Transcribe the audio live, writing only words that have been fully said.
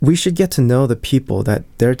we should get to know the people that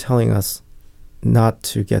they're telling us not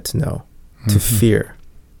to get to know, to fear.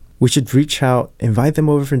 We should reach out, invite them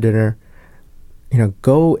over for dinner,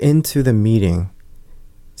 go into the meeting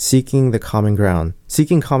seeking common ground,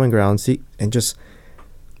 and just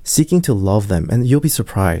seeking to love them. And you'll be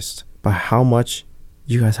surprised by how much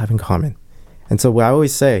you guys have in common. And so what I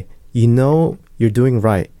always say, you're doing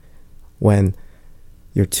right when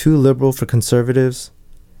you're too liberal for conservatives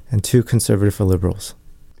and too conservative for liberals.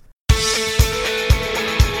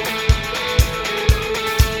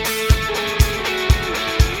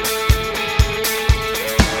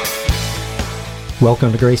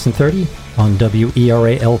 Welcome to Grace in 30 on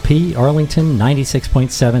WERA-LP Arlington 96.7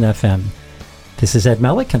 FM. This is Ed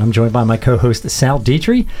Melick, and I'm joined by my co-host Sal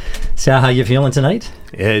Dietrich. Sal, how you feeling tonight?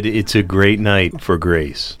 Ed, it's a great night for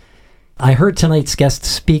Grace. I heard tonight's guest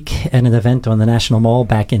speak at an event on the National Mall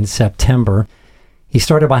back in September. He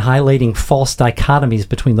started by highlighting false dichotomies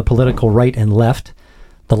between the political right and left,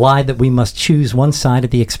 the lie that we must choose one side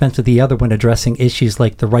at the expense of the other when addressing issues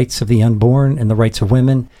like the rights of the unborn and the rights of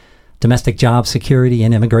women, domestic job security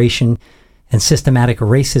and immigration, and systematic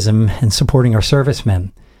racism and supporting our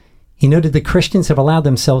servicemen. He noted that Christians have allowed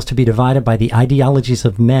themselves to be divided by the ideologies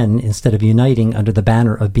of men instead of uniting under the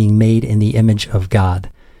banner of being made in the image of God.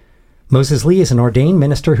 Moses Lee is an ordained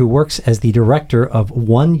minister who works as the director of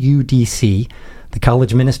 1UDC, the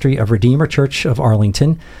College Ministry of Redeemer Church of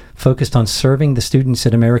Arlington, focused on serving the students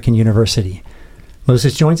at American University.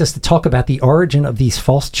 Moses joins us to talk about the origin of these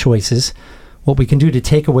false choices, what we can do to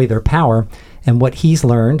take away their power, and what he's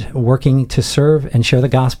learned working to serve and share the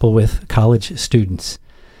gospel with college students.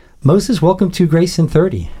 Moses, welcome to Grace in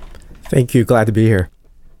 30. Thank you. Glad to be here.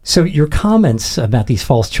 So your comments about these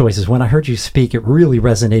false choices, when I heard you speak, it really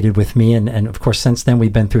resonated with me. And of course, since then,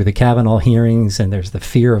 we've been through the Kavanaugh hearings, and there's the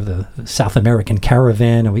fear of the South American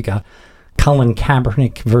caravan, and we got Colin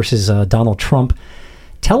Kaepernick versus Donald Trump.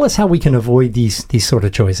 Tell us how we can avoid these sort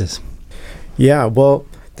of choices. Yeah, well,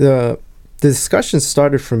 the discussion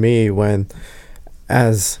started for me when,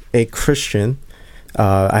 as a Christian,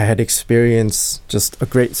 I had experienced just a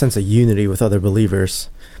great sense of unity with other believers.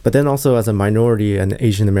 But then also as a minority and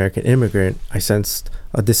Asian American immigrant, I sensed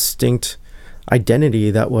a distinct identity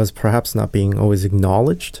that was perhaps not being always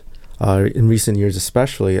acknowledged in recent years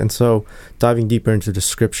especially. And so diving deeper into the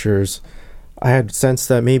scriptures, I had sensed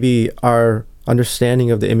that maybe our understanding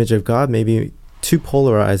of the image of God may be too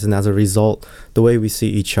polarized, and as a result, the way we see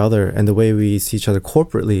each other and the way we see each other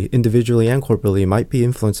corporately, individually and corporately, might be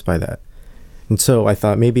influenced by that. And so I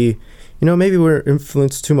thought maybe we're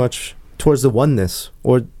influenced too much towards the oneness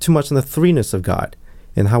or too much in the threeness of God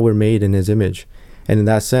and how we're made in his image. And in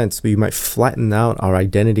that sense, we might flatten out our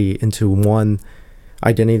identity into one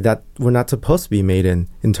identity that we're not supposed to be made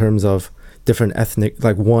in terms of different ethnic,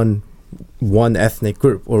 like one ethnic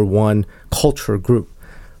group or one culture group.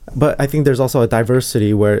 But I think there's also a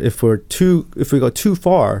diversity where if we go too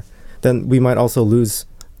far, then we might also lose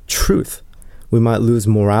truth. We might lose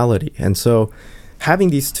morality. And so having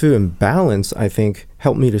these two in balance, I think,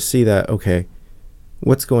 helped me to see that, okay,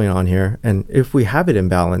 what's going on here? And if we have it in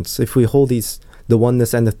balance, if we hold the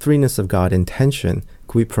oneness and the threeness of God in tension,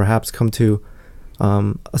 could we perhaps come to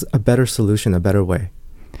a better solution, a better way?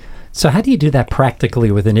 So how do you do that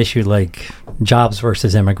practically with an issue like jobs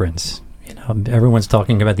versus immigrants? Everyone's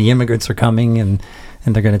talking about the immigrants are coming and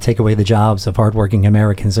they're going to take away the jobs of hardworking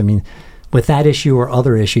Americans. I mean, with that issue or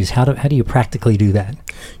other issues, how do you practically do that?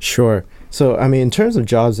 Sure. So, I mean, in terms of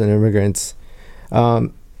jobs and immigrants,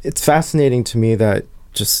 it's fascinating to me that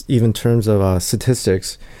just even in terms of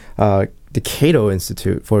statistics, the Cato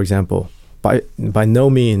Institute, for example, by no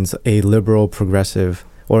means a liberal progressive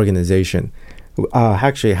organization,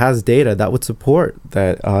 actually has data that would support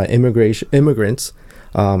that immigrants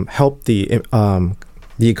help the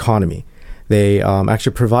economy. They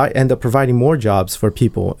actually end up providing more jobs for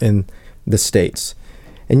people in the States.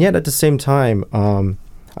 And yet at the same time,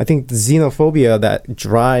 I think the xenophobia that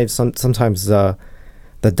drives sometimes the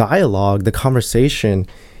dialogue, the conversation,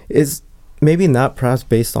 is maybe not perhaps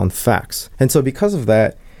based on facts. And so because of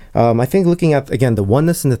that, I think looking at, again, the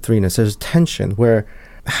oneness and the threeness, there's tension where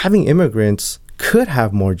having immigrants could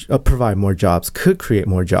provide more jobs, could create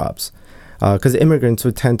more jobs. Because immigrants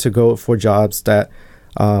would tend to go for jobs that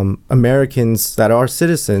Americans that are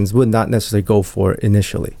citizens would not necessarily go for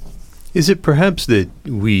initially. Is it perhaps that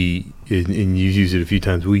we, and you've used it a few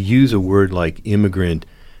times, we use a word like immigrant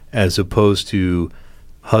as opposed to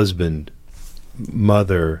husband,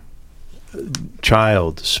 mother,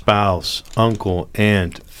 child, spouse, uncle,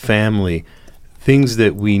 aunt, family, things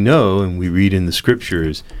that we know and we read in the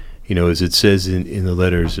scriptures, as it says in the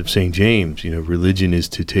letters of St. James, religion is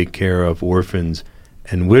to take care of orphans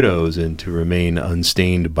and widows and to remain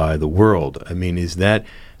unstained by the world. I mean, is that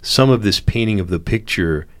some of this painting of the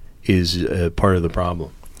picture is part of the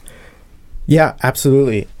problem? Yeah,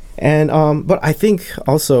 absolutely. And but I think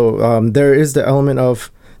also there is the element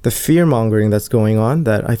of the fear mongering that's going on,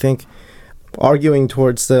 that I think arguing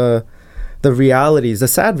towards the realities, the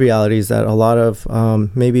sad realities that a lot of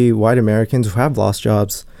maybe white Americans who have lost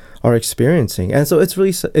jobs are experiencing. And so it's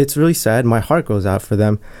really sad. My heart goes out for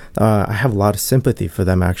them. I have a lot of sympathy for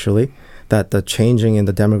them, actually, that the changing in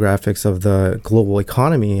the demographics of the global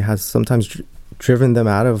economy has sometimes driven them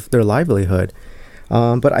out of their livelihood.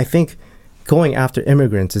 But I think going after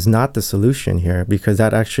immigrants is not the solution here, because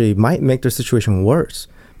that actually might make their situation worse.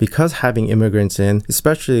 Because having immigrants in,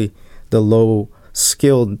 especially the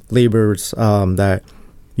low-skilled laborers that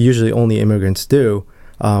usually only immigrants do,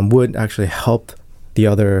 would actually help the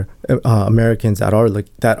other Americans that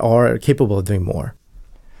are capable of doing more.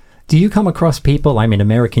 Do you come across people, I mean,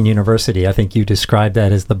 American University, I think you described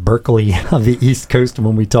that as the Berkeley of the East Coast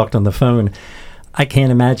when we talked on the phone. I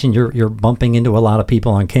can't imagine you're bumping into a lot of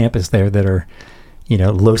people on campus there that are,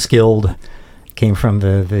 low-skilled, came from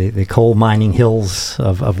the coal mining hills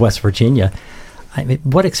of West Virginia. I mean,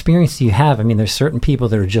 what experience do you have? I mean, there's certain people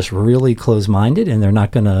that are just really close-minded and they're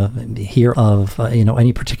not going to hear of,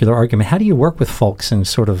 any particular argument. How do you work with folks and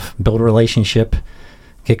sort of build a relationship,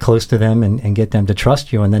 get close to them and get them to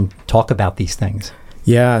trust you and then talk about these things?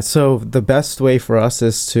 Yeah, so the best way for us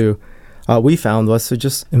is to, we found was to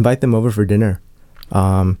just invite them over for dinner.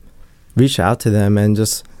 Reach out to them and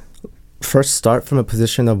just first start from a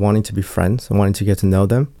position of wanting to be friends and wanting to get to know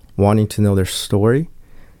them, wanting to know their story.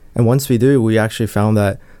 And once we do, we actually found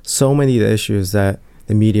that so many of the issues that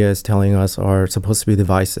the media is telling us are supposed to be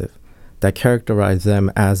divisive, that characterize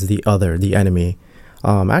them as the other, the enemy,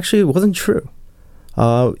 actually wasn't true.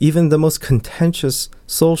 Even the most contentious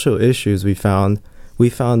social issues we found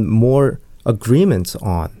more agreements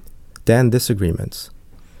on than disagreements.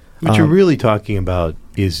 What you're really talking about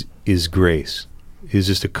is grace, is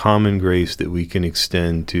just a common grace that we can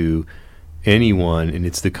extend to anyone, and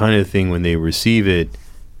it's the kind of thing when they receive it,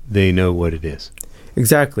 they know what it is.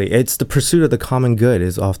 Exactly. It's the pursuit of the common good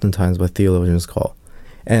is oftentimes what theologians call.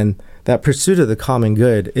 And that pursuit of the common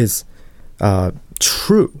good is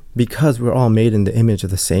true because we're all made in the image of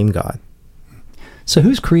the same God. So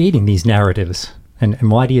who's creating these narratives,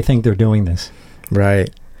 and why do you think they're doing this? Right.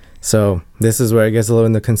 So this is where it gets a little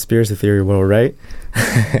in the conspiracy theory world, right?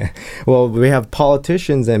 Well, we have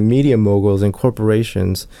politicians and media moguls and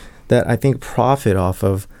corporations that I think profit off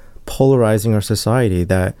of polarizing our society,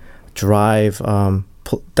 that drive,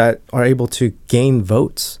 that are able to gain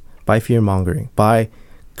votes by fear-mongering, by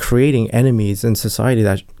creating enemies in society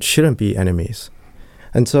that shouldn't be enemies.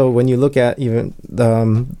 And so when you look at even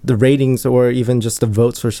the ratings or even just the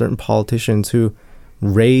votes for certain politicians who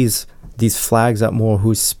raise these flags up more,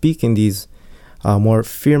 who speak in these more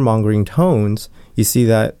fear-mongering tones, you see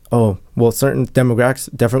that, certain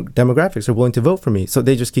demographics are willing to vote for me, so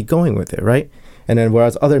they just keep going with it, right? And then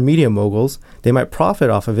whereas other media moguls, they might profit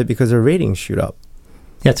off of it because their ratings shoot up.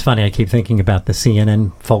 Yeah, it's funny. I keep thinking about the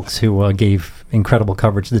CNN folks who gave incredible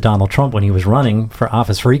coverage to Donald Trump when he was running for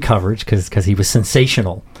office, free coverage, because he was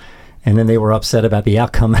sensational. And then they were upset about the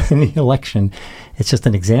outcome in the election. It's just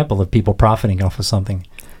an example of people profiting off of something.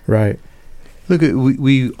 Right. Look,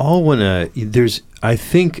 we all want to, there's, I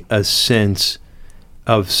think, a sense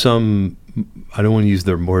of some, I don't want to use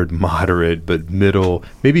the word moderate, but middle,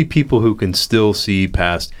 maybe people who can still see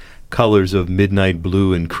past colors of midnight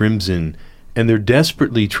blue and crimson, and they're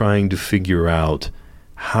desperately trying to figure out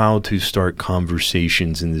how to start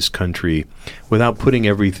conversations in this country without putting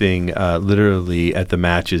everything literally at the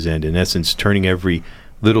match's end, in essence, turning every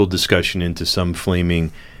little discussion into some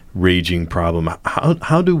flaming, raging problem.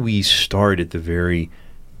 How do we start at the very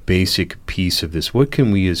basic piece of this? What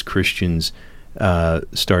can we as Christians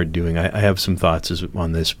start doing? I have some thoughts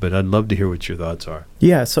on this, but I'd love to hear what your thoughts are.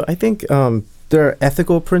 Yeah, so I think there are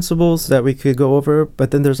ethical principles that we could go over,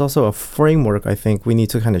 but then there's also a framework I think we need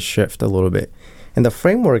to kind of shift a little bit. And the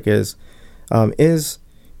framework is are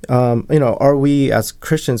we as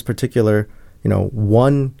Christians particular,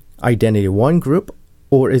 one identity, one group,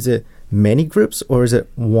 or is it many groups, or is it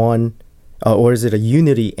one, or is it a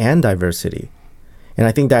unity and diversity? And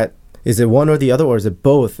I think that is it one or the other, or is it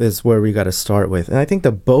both, is where we got to start with. And I think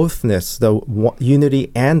the bothness, the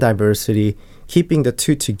unity and diversity, keeping the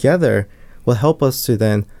two together will help us to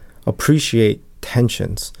then appreciate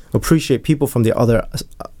tensions, appreciate people from the other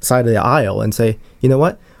side of the aisle and say, you know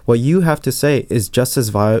what you have to say is just as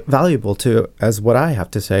valuable as what I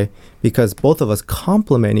have to say, because both of us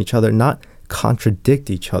complement each other, not contradict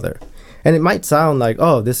each other. And it might sound like,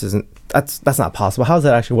 oh, that's not possible. How does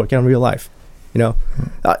that actually work out in real life?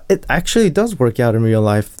 It actually does work out in real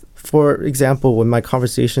life. For example, with my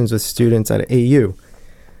conversations with students at AU,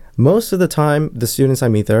 most of the time, the students I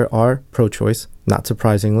meet there are pro-choice, not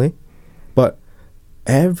surprisingly. But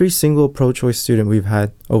every single pro-choice student we've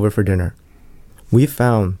had over for dinner, we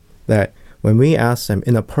found that when we asked them,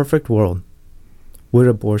 in a perfect world, would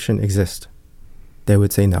abortion exist? They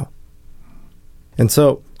would say no. And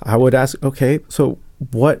so I would ask, okay, so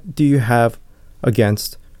what do you have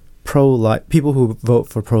against pro-life, people who vote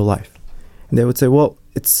for pro-life? And they would say, well,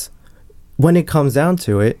 when it comes down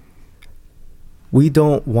to it, we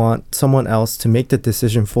don't want someone else to make the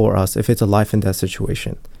decision for us if it's a life and death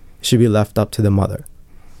situation. It should be left up to the mother.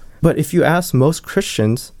 But if you ask most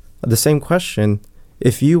Christians the same question,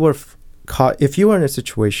 if you were in a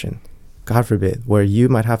situation, God forbid, where you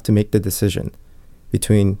might have to make the decision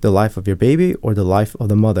between the life of your baby or the life of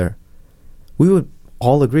the mother, we would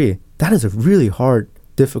all agree that is a really hard,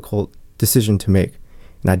 difficult decision to make.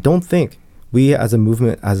 And I don't think we as a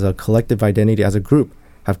movement, as a collective identity, as a group,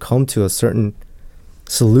 have come to a certain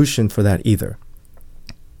solution for that either.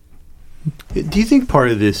 Do you think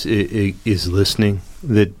part of this is listening,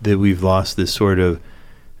 that we've lost this sort of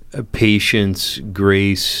patience,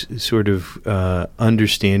 grace, sort of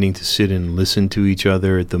understanding to sit and listen to each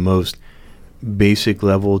other at the most basic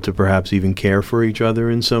level, to perhaps even care for each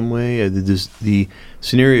other in some way? The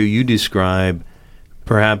scenario you describe,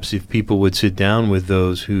 perhaps if people would sit down with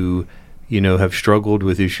those who, have struggled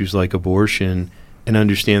with issues like abortion and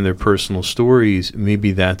understand their personal stories,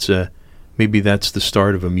 maybe that's the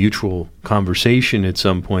start of a mutual conversation at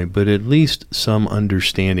some point, but at least some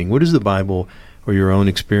understanding. What does the Bible or your own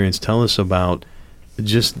experience tell us about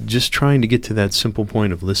just trying to get to that simple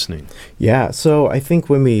point of listening? Yeah, so I think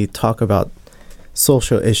when we talk about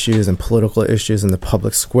social issues and political issues in the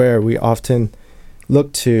public square, we often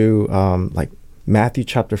look to like Matthew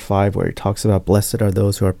chapter 5, where he talks about blessed are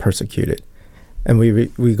those who are persecuted. And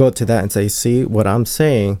we go to that and say, see, what I'm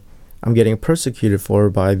saying, I'm getting persecuted for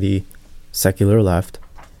by the secular left,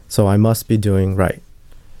 so I must be doing right.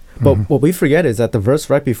 But what we forget is that the verse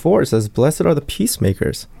right before it says, blessed are the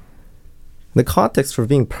peacemakers. The context for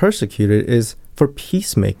being persecuted is for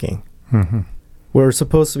peacemaking.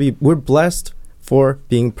 We're blessed for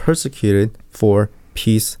being persecuted for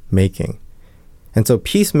peacemaking. And so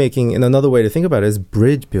peacemaking, in another way to think about it, is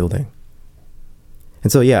bridge building.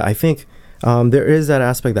 And so, yeah, I think there is that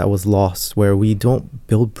aspect that was lost where we don't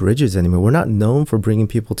build bridges anymore. We're not known for bringing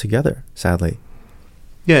people together, sadly.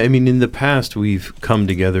 Yeah, I mean, in the past, we've come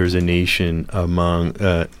together as a nation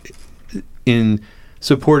in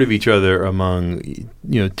support of each other among,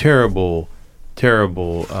 terrible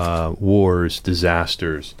wars,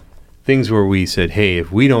 disasters, things where we said, hey,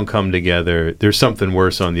 if we don't come together, there's something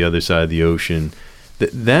worse on the other side of the ocean.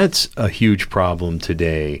 That's a huge problem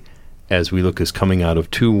today as we look as coming out of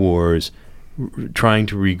two wars, trying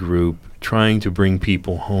to regroup, trying to bring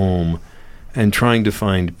people home, and trying to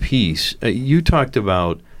find peace. You talked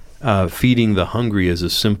about feeding the hungry as a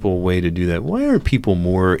simple way to do that. Why aren't people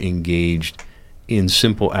more engaged in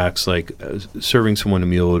simple acts like serving someone a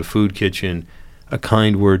meal at a food kitchen, a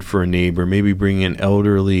kind word for a neighbor, maybe bringing an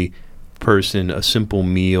elderly person a simple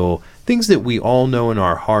meal, things that we all know in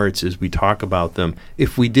our hearts as we talk about them?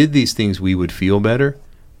 If we did these things, we would feel better,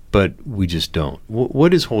 but we just don't.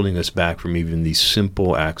 What is holding us back from even these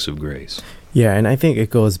simple acts of grace? Yeah, and I think it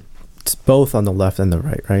goes both on the left and the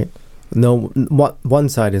right, right? No, one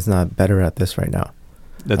side is not better at this right now.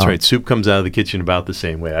 That's right. Soup comes out of the kitchen about the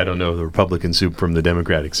same way. I don't know the Republican soup from the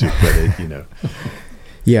Democratic soup, but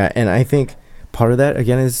Yeah, and I think part of that,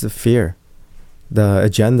 again, is the fear. The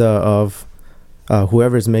agenda of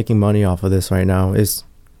whoever is making money off of this right now is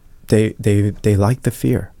they like the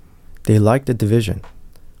fear. They like the division.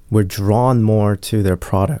 We're drawn more to their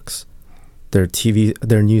products, their TV,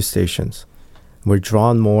 their news stations. We're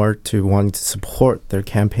drawn more to wanting to support their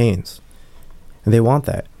campaigns. And they want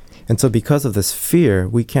that. And so because of this fear,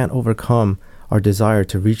 we can't overcome our desire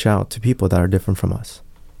to reach out to people that are different from us.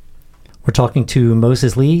 We're talking to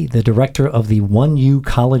Moses Lee, the director of the 1U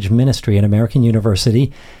College Ministry at American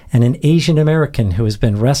University, and an Asian American who has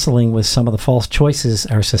been wrestling with some of the false choices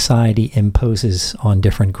our society imposes on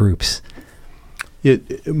different groups. Yeah,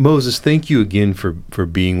 Moses, thank you again for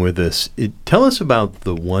being with us. Tell us about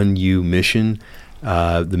the 1U mission,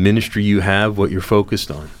 the ministry you have, what you're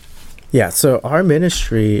focused on. Yeah, so our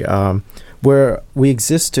ministry, where we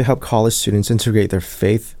exist to help college students integrate their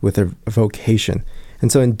faith with their vocation.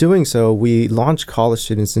 And so in doing so, we launch college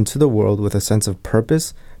students into the world with a sense of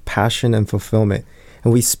purpose, passion, and fulfillment.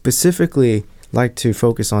 And we specifically like to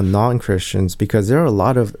focus on non-Christians because there are a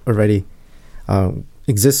lot of already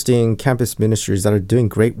existing campus ministries that are doing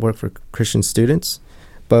great work for Christian students.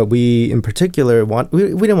 But we, in particular, we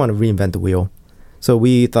didn't want to reinvent the wheel. So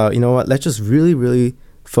we thought, you know what, let's just really, really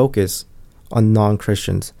focus on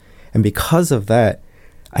non-Christians. And because of that,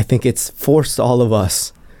 I think it's forced all of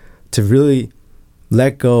us to really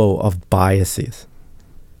let go of biases,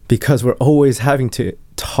 because we're always having to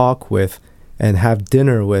talk with and have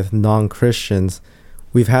dinner with non-Christians.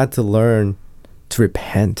 We've had to learn to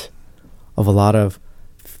repent of a lot of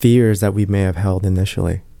fears that we may have held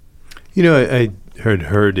initially. You know, I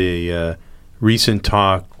heard a recent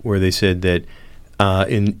talk where they said that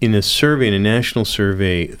in a survey, in a national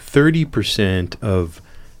survey, 30% of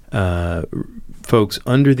folks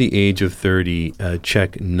under the age of 30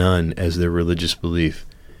 check none as their religious belief.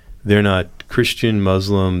 They're not Christian,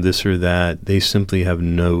 Muslim, this or that. They simply have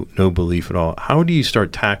no belief at all. How do you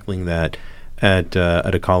start tackling that at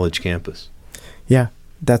a college campus? Yeah,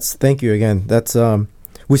 thank you again. That's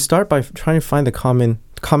we start by trying to find the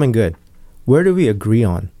common good. Where do we agree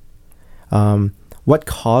on? What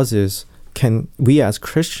causes can we as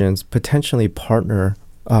Christians potentially partner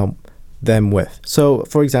them with? So,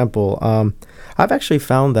 for example, I've actually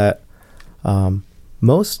found that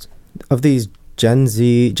most of these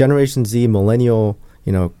Generation Z, millennial,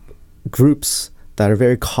 groups that are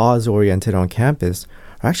very cause-oriented on campus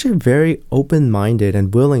are actually very open-minded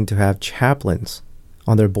and willing to have chaplains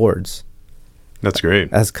on their boards. That's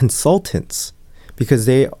great. As consultants, because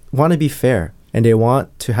they want to be fair and they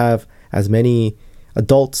want to have as many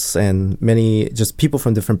adults and many just people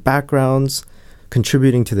from different backgrounds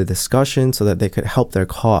contributing to the discussion so that they could help their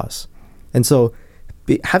cause. And so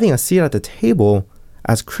having a seat at the table,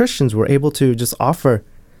 as Christians, we're able to just offer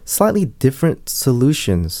slightly different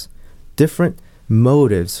solutions, different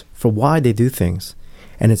motives for why they do things.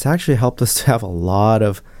 And it's actually helped us to have a lot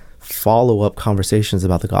of follow-up conversations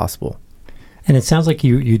about the gospel. And it sounds like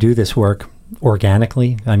you do this work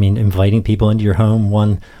organically. I mean, inviting people into your home,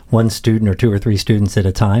 one student or two or three students at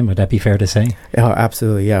a time. Would that be fair to say? Oh,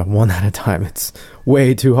 absolutely. Yeah. One at a time. It's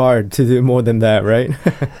way too hard to do more than that, right?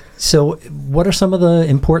 So what are some of the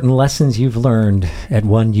important lessons you've learned at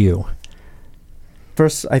 1U?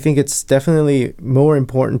 First, I think it's definitely more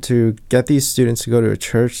important to get these students to go to a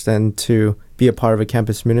church than to be a part of a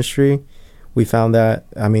campus ministry. We found that,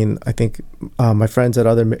 I think my friends at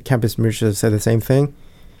other campus ministries have said the same thing.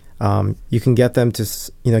 You can get them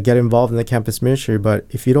to, get involved in the campus ministry, but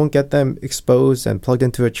if you don't get them exposed and plugged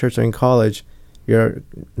into a church or in college, you're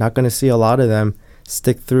not going to see a lot of them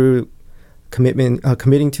stick through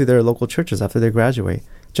committing to their local churches after they graduate.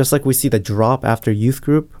 Just like we see the drop after youth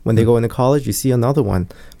group when they go into college, you see another one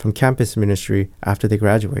from campus ministry after they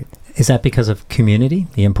graduate. Is that because of community,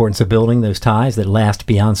 the importance of building those ties that last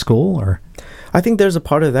beyond school, or? I think there's a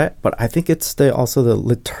part of that, but I think it's also the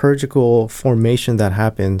liturgical formation that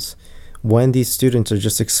happens when these students are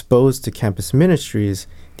just exposed to campus ministries,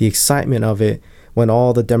 the excitement of it, when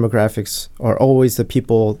all the demographics are always the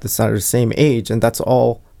people that are the same age, and that's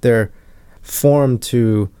all they're formed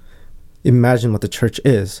to imagine what the church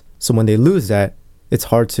is. So when they lose that, it's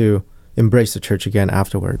hard to embrace the church again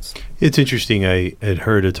afterwards. It's interesting. I had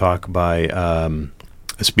heard a talk by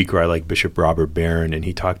a speaker I like, Bishop Robert Barron, and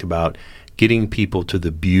he talked about getting people to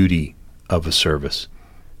the beauty of a service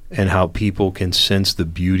and how people can sense the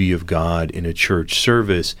beauty of God in a church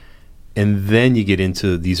service. And then you get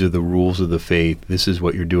into, these are the rules of the faith. This is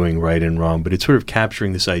what you're doing right and wrong. But it's sort of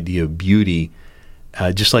capturing this idea of beauty,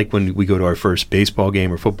 just like when we go to our first baseball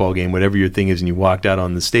game or football game, whatever your thing is, and you walked out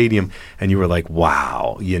on the stadium and you were like,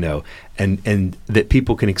 wow, and that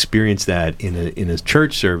people can experience that in a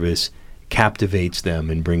church service captivates them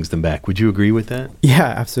and brings them back. Would you agree with that? Yeah,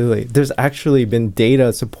 absolutely. There's actually been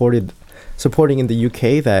data supporting in the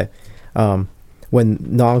UK that when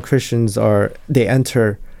non-Christians they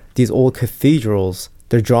enter these old cathedrals,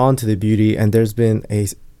 they're drawn to the beauty, and there's been a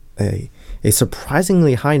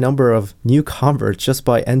surprisingly high number of new converts just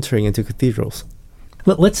by entering into cathedrals.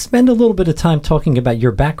 Let's spend a little bit of time talking about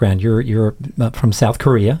your background. You're from South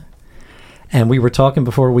Korea, and we were talking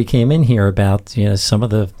before we came in here about some of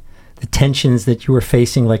the tensions that you were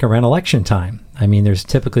facing, like around election time. I mean, there's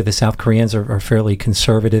typically the South Koreans are fairly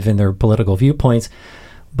conservative in their political viewpoints,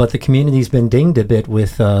 but the community's been dinged a bit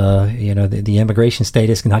with the immigration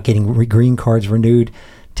status, not getting green cards renewed.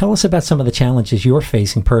 Tell us about some of the challenges you're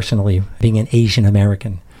facing personally, being an Asian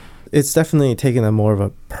American. It's definitely taken a more of a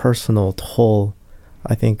personal toll,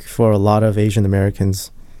 I think, for a lot of Asian Americans,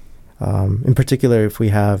 in particular if we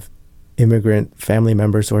have immigrant family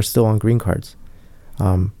members who are still on green cards.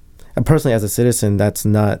 And personally, as a citizen, that's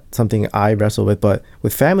not something I wrestle with, but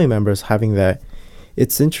with family members having that,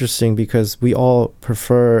 it's interesting because we all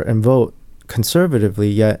prefer and vote conservatively,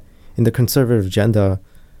 yet in the conservative agenda,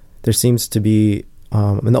 there seems to be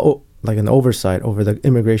an oversight over the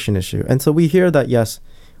immigration issue. And so we hear that, yes,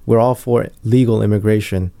 we're all for legal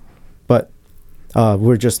immigration, but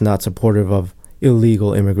we're just not supportive of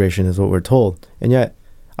illegal immigration is what we're told. And yet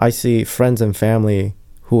I see friends and family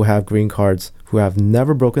who have green cards, who have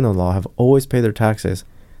never broken the law, have always paid their taxes.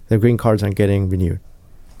 Their green cards aren't getting renewed.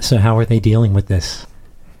 So how are they dealing with this?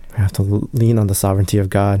 We have to lean on the sovereignty of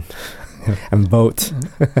God and vote.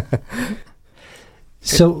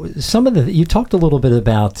 So you talked a little bit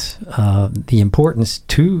about the importance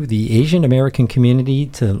to the Asian American community,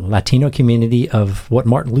 to Latino community, of what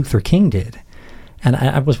Martin Luther King did. And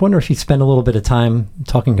I was wondering if you'd spend a little bit of time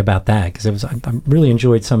talking about that, because I really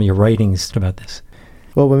enjoyed some of your writings about this.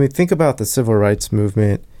 Well, when we think about the civil rights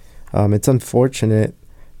movement, it's unfortunate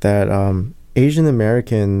that Asian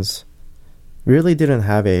Americans really didn't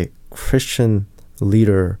have a Christian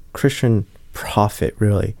leader, Christian prophet,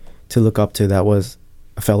 really, to look up to that was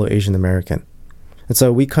a fellow Asian American. And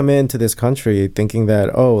so we come into this country thinking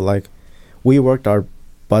that, we worked our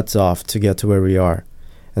butts off to get to where we are.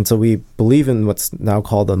 And so we believe in what's now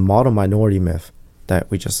called the model minority myth, that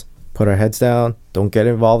we just put our heads down, don't get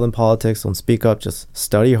involved in politics, don't speak up, just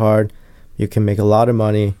study hard. You can make a lot of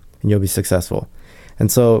money and you'll be successful. And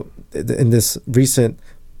so in this recent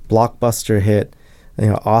blockbuster hit,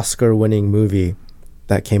 Oscar-winning movie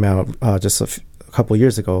that came out just a couple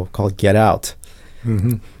years ago called Get Out,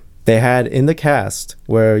 they had in the cast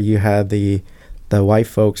where you had the white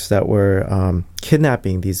folks that were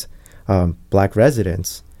kidnapping these black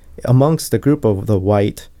residents. Amongst the group of the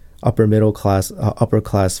white upper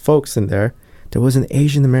class folks in there was an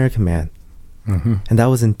Asian American man, and that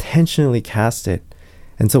was intentionally casted.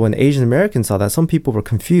 And so when Asian Americans saw that, some people were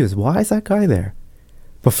confused. Why is that guy there?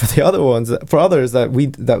 But for others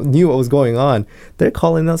that knew what was going on, they're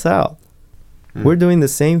calling us out. We're doing the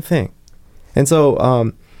same thing. And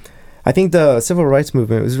so I think the civil rights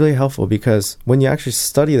movement was really helpful, because when you actually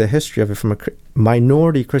study the history of it from a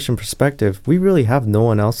minority Christian perspective, we really have no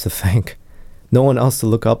one else to thank, no one else to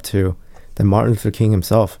look up to than Martin Luther King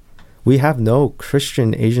himself. We have no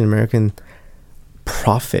Christian Asian American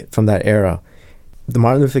prophet from that era. The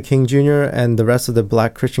Martin Luther King Jr. and the rest of the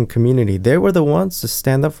black Christian community, they were the ones to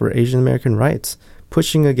stand up for Asian American rights,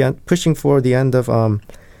 pushing for the end of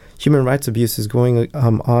human rights abuses going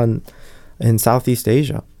on in Southeast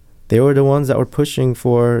Asia. They were the ones that were pushing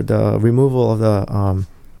for the removal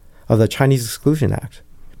of the Chinese Exclusion Act,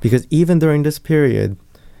 because even during this period,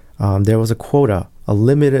 there was a quota,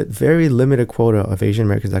 very limited quota of Asian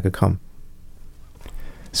Americans that could come.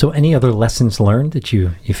 So any other lessons learned that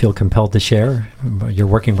you feel compelled to share? You're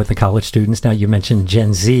working with the college students now. You mentioned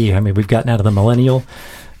Gen Z. I mean, we've gotten out of the millennial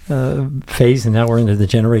phase, and now we're into the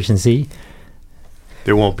Generation Z.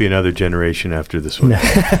 There won't be another generation after this one.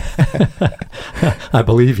 I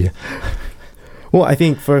believe you. Well, I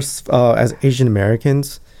think first, as Asian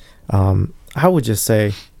Americans, I would just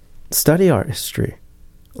say, study our history.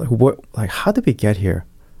 How did we get here?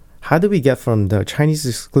 How did we get from the Chinese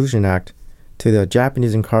Exclusion Act to the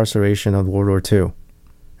Japanese incarceration of World War II,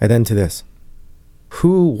 and then to this?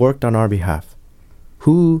 Who worked on our behalf?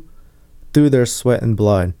 Who, through their sweat and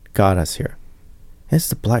blood, got us here? It's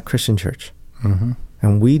the Black Christian Church.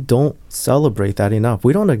 And we don't celebrate that enough.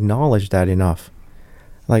 We don't acknowledge that enough.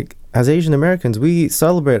 As Asian Americans, we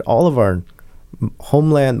celebrate all of our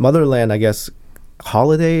motherland, I guess,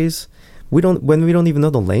 holidays. When we don't even know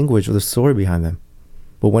the language or the story behind them.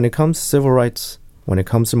 But when it comes to civil rights, when it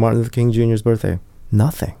comes to Martin Luther King Jr.'s birthday,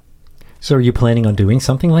 nothing. So are you planning on doing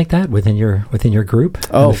something like that within your group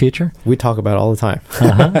in the future? We talk about it all the time.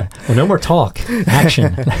 Well, no more talk,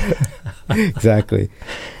 action. Exactly.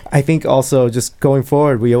 I think also just going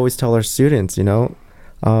forward, we always tell our students,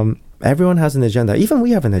 everyone has an agenda. Even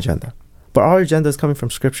we have an agenda, but our agenda is coming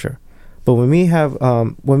from Scripture. But when we have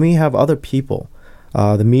other people,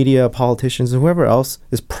 the media, politicians, and whoever else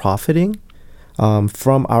is profiting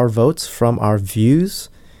from our votes, from our views,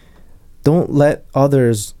 don't let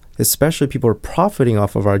others, especially people who are profiting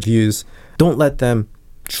off of our views, don't let them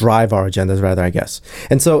drive our agendas, rather, I guess.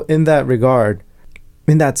 And so in that regard,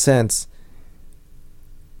 in that sense,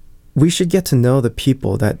 we should get to know the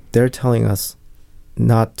people that they're telling us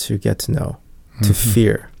not to get to know, to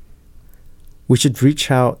fear. We should reach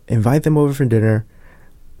out, invite them over for dinner,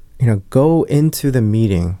 go into the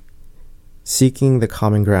meeting seeking the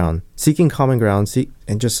common ground,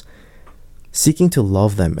 and just seeking to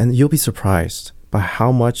love them. And you'll be surprised by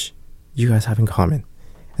how much you guys have in common.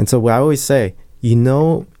 And so I always say,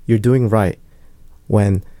 you're doing right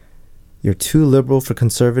when you're too liberal for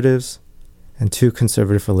conservatives and too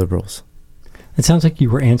conservative for liberals. It sounds like you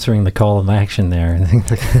were answering the call of action there.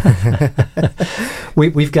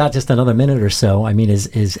 We've got just another minute or so. I mean,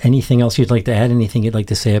 is anything else you'd like to add? Anything you'd like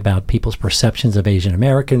to say about people's perceptions of Asian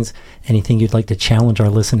Americans? Anything you'd like to challenge our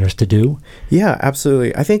listeners to do? Yeah,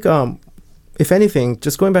 absolutely. I think, if anything,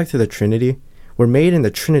 just going back to the Trinity, we're made in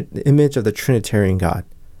the image of the Trinitarian God.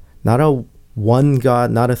 Not a one God,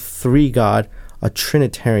 not a three God, a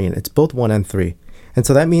Trinitarian. It's both one and three. And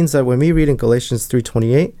so that means that when we read in Galatians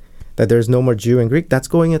 3:28, that there's no more Jew and Greek, that's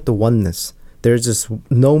going at the oneness. There's just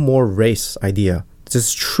no more race idea. It's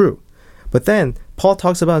just true. But then Paul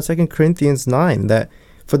talks about in 2 Corinthians 9 that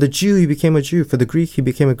for the Jew, he became a Jew. For the Greek, he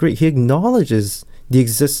became a Greek. He acknowledges the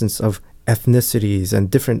existence of ethnicities and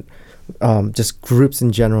different just groups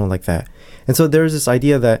in general like that. And so there's this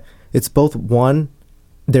idea that it's both one,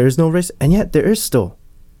 there is no race, and yet there is still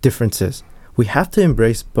differences. We have to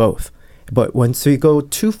embrace both. But once we go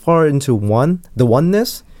too far into the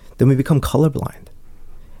oneness, then we become colorblind.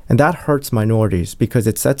 And that hurts minorities because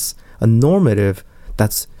it sets a normative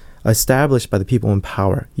that's established by the people in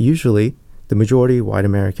power, usually the majority white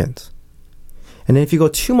Americans. And then if you go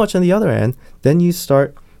too much on the other end, then you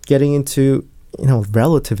start getting into,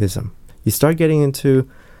 relativism. You start getting into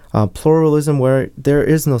pluralism where there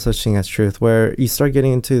is no such thing as truth, where you start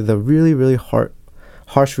getting into the really, really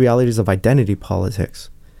harsh realities of identity politics,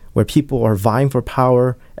 where people are vying for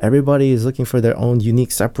power. Everybody is looking for their own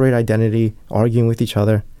unique, separate identity, arguing with each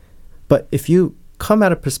other. But if you come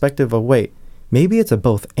at a perspective of, wait, maybe it's a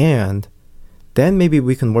both and, then maybe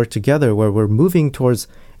we can work together where we're moving towards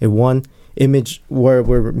a one image, where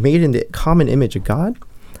we're made in the common image of God,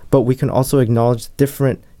 but we can also acknowledge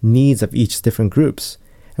different needs of each different groups,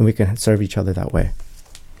 and we can serve each other that way.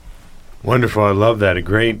 Wonderful. I love that. A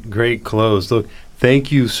great close. Look,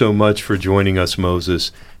 thank you so much for joining us,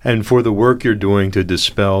 Moses, and for the work you're doing to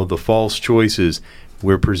dispel the false choices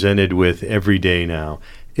we're presented with every day now.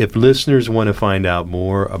 If listeners want to find out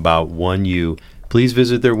more about 1U, please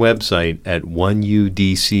visit their website at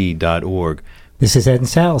 1udc.org. This is Ed and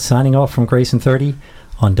Sal signing off from Grace and 30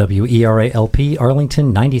 on WERA-LP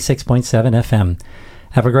Arlington 96.7 FM.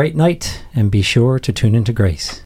 Have a great night and be sure to tune into Grace.